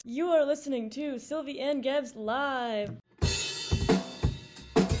You are listening to Sylvie and Gebs Live.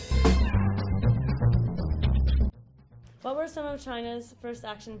 What were some of China's first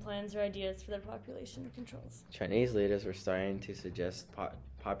action plans or ideas for their population controls? Chinese leaders were starting to suggest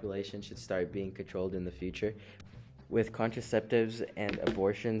population should start being controlled in the future with contraceptives and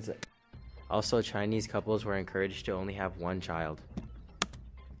abortions. Also, Chinese couples were encouraged to only have one child.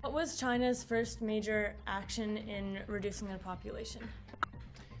 What was China's first major action in reducing their population?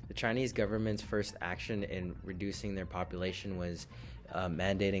 The Chinese government's first action in reducing their population was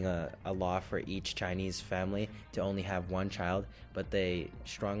mandating a law for each Chinese family to only have one child, but they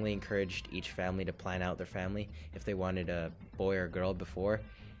strongly encouraged each family to plan out their family if they wanted a boy or girl before.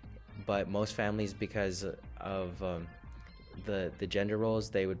 But most families, because of the gender roles,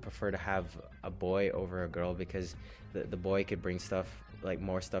 they would prefer to have a boy over a girl because the boy could bring stuff, like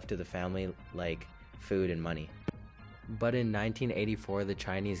more stuff to the family, like food and money. But in 1984, the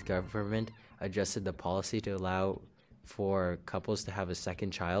Chinese government adjusted the policy to allow for couples to have a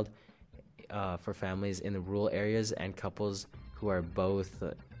second child for families in the rural areas and couples who are both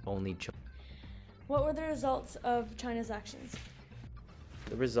only children. What were the results of China's actions?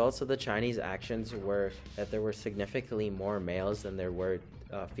 The results of the Chinese actions were that there were significantly more males than there were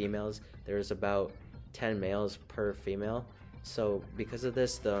females. There was about 10 males per female. So because of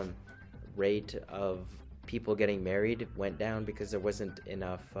this, the rate of people getting married went down because there wasn't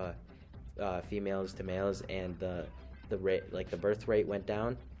enough females to males, and the rate, like the birth rate, went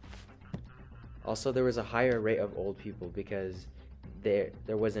down. Also, there was a higher rate of old people because there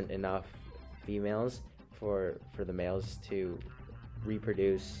wasn't enough females for the males to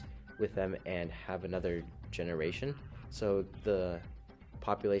reproduce with them and have another generation. So the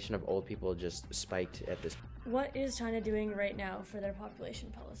population of old people just spiked at this. What is China doing right now for their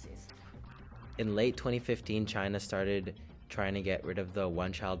population policies? In late 2015, China started trying to get rid of the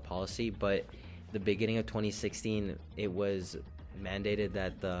one-child policy, but the beginning of 2016, it was mandated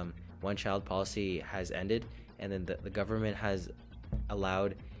that the one-child policy has ended, and then the government has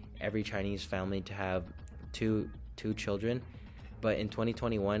allowed every Chinese family to have two children. But in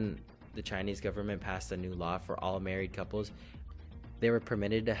 2021, the Chinese government passed a new law for all married couples. They were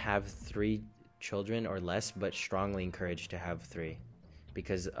permitted to have 3 children or less, but strongly encouraged to have 3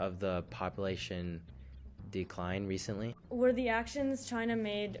 because of the population decline recently. Were the actions China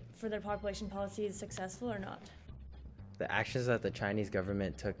made for their population policies successful or not? The actions that the Chinese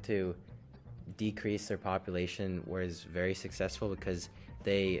government took to decrease their population was very successful because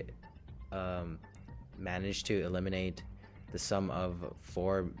they managed to eliminate the sum of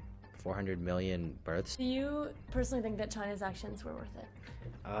 400 million births. Do you personally think that China's actions were worth it?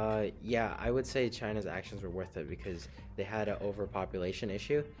 Yeah, I would say China's actions were worth it because they had an overpopulation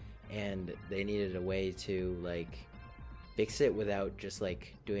issue and they needed a way to fix it without just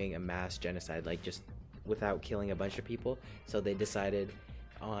doing a mass genocide, just without killing a bunch of people. So they decided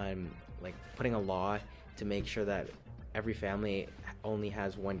on putting a law to make sure that every family only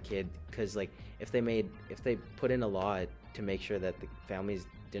has one kid, because if they put in a law to make sure that the families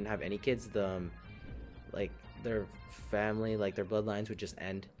didn't have any kids, their family, their bloodlines would just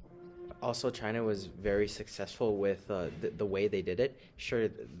end. Also, China was very successful with the way they did it. Sure,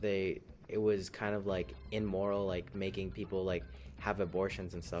 it was kind of immoral, making people have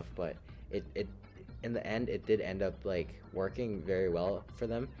abortions and stuff, but it in the end it did end up working very well for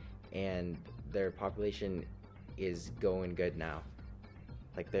them, and their population is going good now.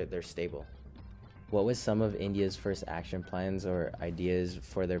 They're stable. What was some of India's first action plans or ideas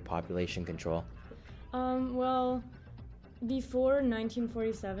for their population control? Well, before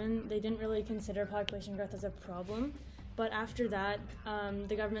 1947, they didn't really consider population growth as a problem. But after that,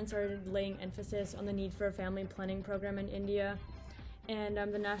 the government started laying emphasis on the need for a family planning program in India. And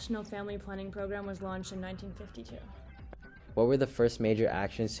the National Family Planning Program was launched in 1952. What were the first major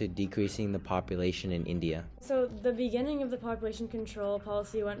actions to decreasing the population in India? So the beginning of the population control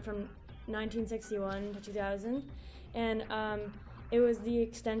policy went from 1961 to 2000, and it was the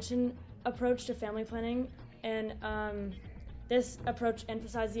extension approach to family planning, and this approach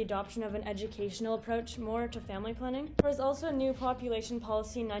emphasized the adoption of an educational approach more to family planning. There was also a new population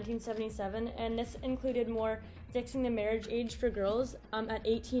policy in 1977, and this included more fixing the marriage age for girls at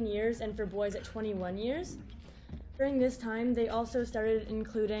 18 years and for boys at 21 years. During this time, they also started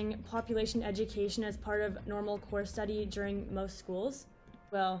including population education as part of normal course study during most schools.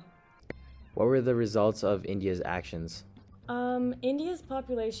 What were the results of India's actions? India's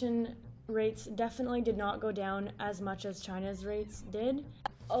population rates definitely did not go down as much as China's rates did.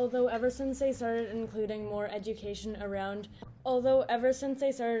 Although ever since they started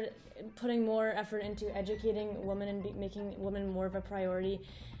putting more effort into educating women and making women more of a priority,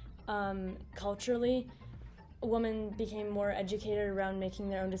 culturally, women became more educated around making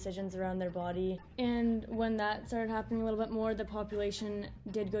their own decisions around their body. And when that started happening a little bit more, the population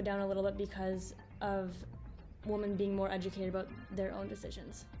did go down a little bit because of women being more educated about their own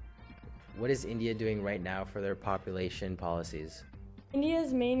decisions. What is India doing right now for their population policies?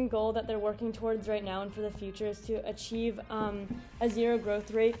 India's main goal that they're working towards right now and for the future is to achieve a zero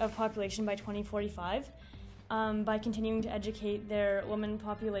growth rate of population by 2045 by continuing to educate their women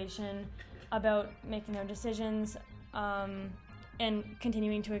population about making their decisions and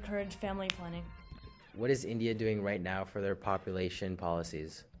continuing to encourage family planning. What is India doing right now for their population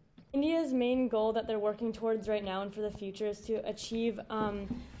policies? India's main goal that they're working towards right now and for the future is to achieve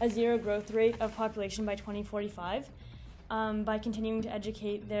a zero growth rate of population by 2045 by continuing to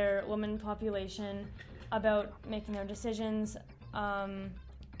educate their women population about making their decisions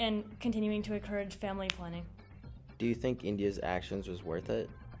and continuing to encourage family planning. Do you think India's actions was worth it?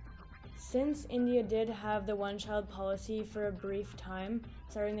 Since India did have the one-child policy for a brief time,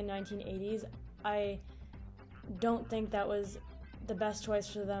 starting in the 1980s, I don't think that was the best choice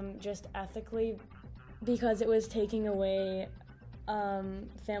for them just ethically, because it was taking away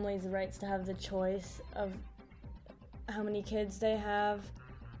families' rights to have the choice of how many kids they have,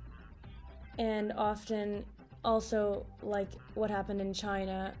 and often also like what happened in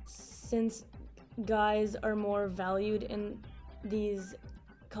China, since guys are more valued in these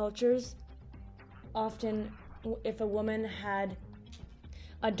cultures. Often if a woman had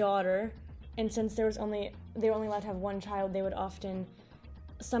a daughter, and since they were only allowed to have one child, they would often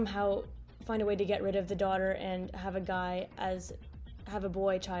somehow find a way to get rid of the daughter and have a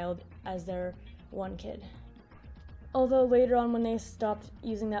boy child as their one kid. Although later on, when they stopped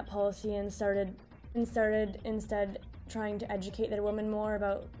using that policy and started instead trying to educate their women more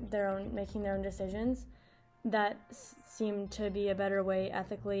about making their own decisions, that seemed to be a better way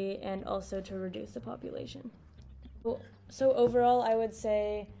ethically and also to reduce the population. So overall, I would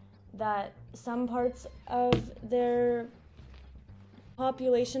say that some parts of their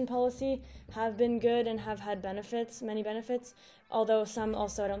population policy have been good and have had many benefits, although some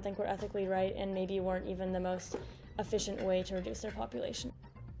also I don't think were ethically right and maybe weren't even the most efficient way to reduce their population.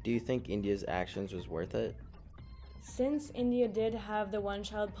 Do you think India's actions was worth it? Since India did have the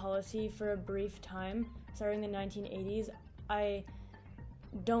one-child policy for a brief time, starting in the 1980s, I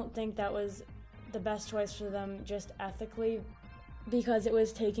don't think that was the best choice for them just ethically, because it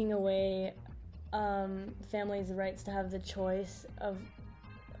was taking away families' rights to have the choice of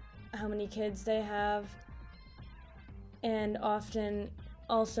how many kids they have, and often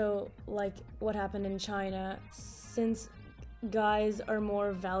also like what happened in China, since guys are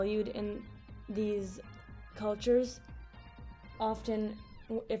more valued in these cultures. Often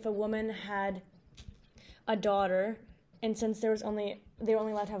if a woman had a daughter, and since they were only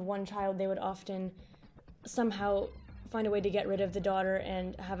allowed to have one child, they would often somehow find a way to get rid of the daughter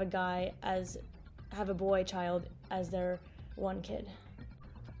and have a boy child as their one kid.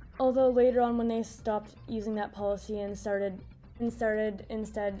 Although later on, when they stopped using that policy and started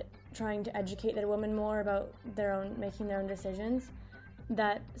instead trying to educate their women more about making their own decisions,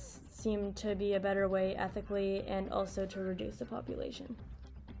 that seemed to be a better way ethically and also to reduce the population.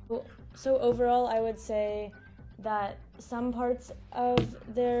 So overall, I would say that some parts of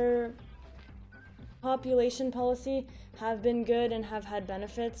their population policy have been good and have had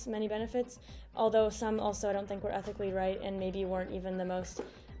many benefits, although some also I don't think were ethically right and maybe weren't even the most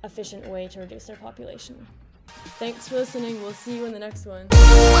efficient way to reduce their population. Thanks for listening. We'll see you in the next one.